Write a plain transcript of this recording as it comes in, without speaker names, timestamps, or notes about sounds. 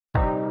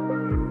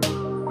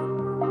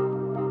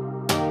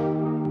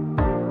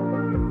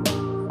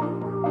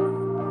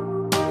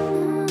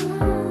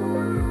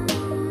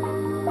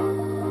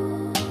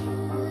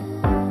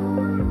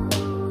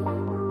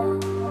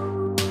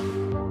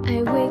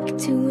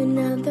to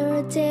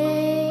another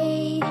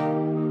day.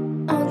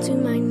 Onto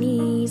my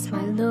knees,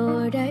 my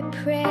Lord, I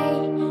pray.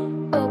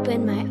 Open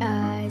my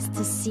eyes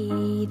to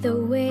see the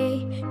way.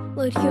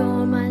 Lord,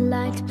 you're my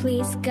light,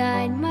 please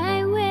guide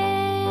my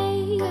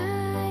way.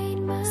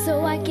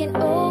 So I can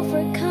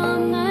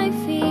overcome my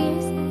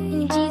fears.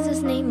 In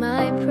Jesus' name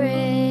I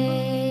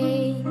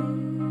pray.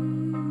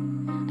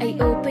 I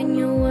open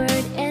your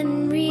word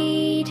and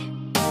read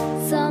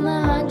Psalm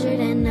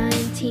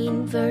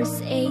 119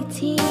 verse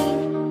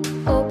 18.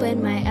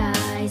 Open my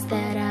eyes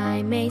that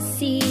I may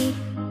see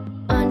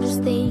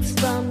understand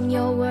from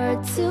your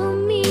word to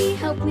me.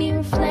 Help me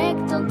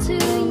reflect onto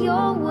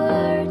your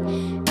word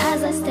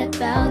as I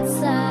step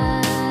outside.